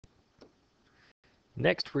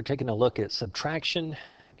Next, we're taking a look at subtraction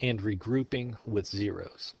and regrouping with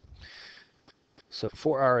zeros. So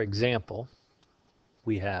for our example,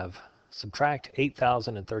 we have subtract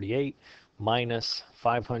 8,038 minus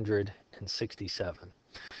 567.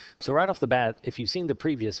 So right off the bat, if you've seen the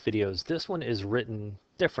previous videos, this one is written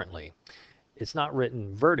differently. It's not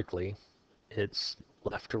written vertically, it's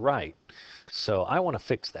left to right. So I want to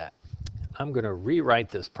fix that. I'm going to rewrite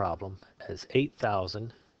this problem as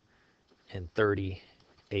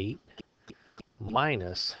 8,038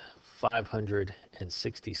 minus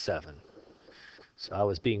 567. So I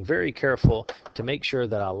was being very careful to make sure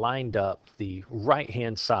that I lined up the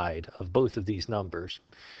right-hand side of both of these numbers,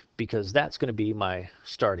 because that's going to be my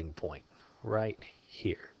starting point right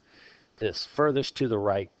here, this furthest to the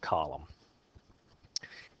right column.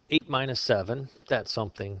 8 minus 7, that's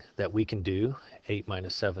something that we can do. 8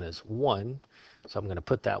 minus 7 is 1, so I'm going to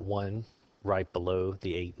put that 1 right below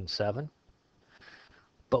the 8 and 7.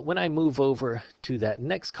 But when I move over to that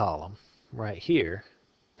next column right here,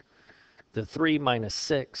 the 3 minus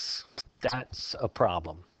 6, that's a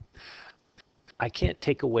problem. I can't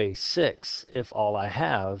take away 6 if all I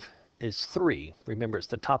have is 3. Remember, it's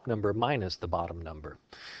the top number minus the bottom number.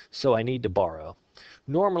 So I need to borrow.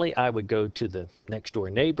 Normally, I would go to the next door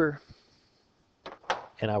neighbor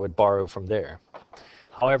and I would borrow from there.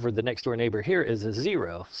 However, the next door neighbor here is a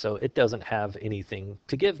 0, so it doesn't have anything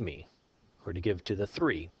to give me or to give to the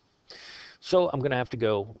 3. So I'm going to have to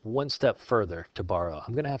go one step further to borrow.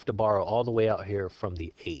 I'm going to have to borrow all the way out here from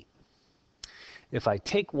the 8. If I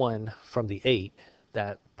take 1 from the 8,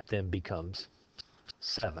 that then becomes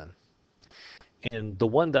 7. And the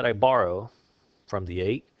 1 that I borrow from the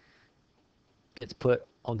 8, it's put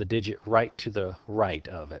on the digit right to the right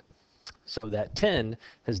of it. So that 10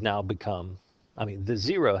 has now become, the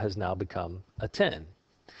 0 has now become a 10.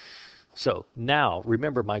 So now,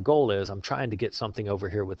 remember, my goal is I'm trying to get something over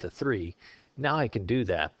here with the 3. Now I can do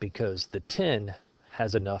that because the 10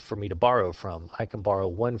 has enough for me to borrow from. I can borrow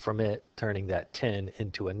 1 from it, turning that 10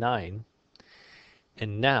 into a 9.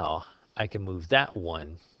 And now I can move that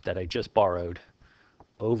 1 that I just borrowed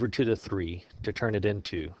over to the 3 to turn it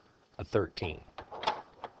into a 13.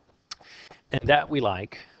 And that we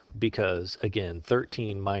like because, again,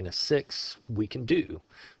 13 minus 6 we can do.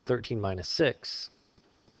 13 minus 6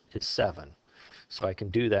 is 7. So I can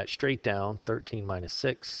do that straight down. 13 minus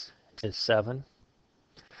 6 is 7.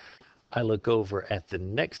 I look over at the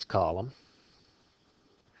next column,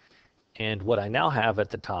 and what I now have at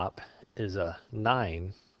the top is a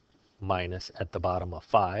 9 minus at the bottom of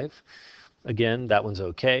 5. Again, that one's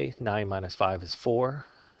okay. 9 minus 5 is 4.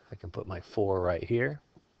 I can put my 4 right here.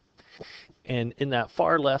 And in that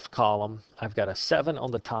far left column, I've got a 7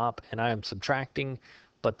 on the top, and I am subtracting,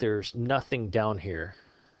 but there's nothing down here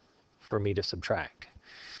for me to subtract.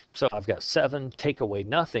 So I've got 7, take away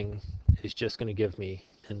nothing is just going to give me,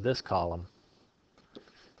 in this column,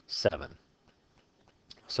 7.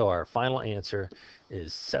 So our final answer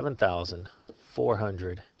is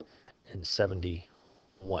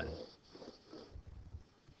 7,471.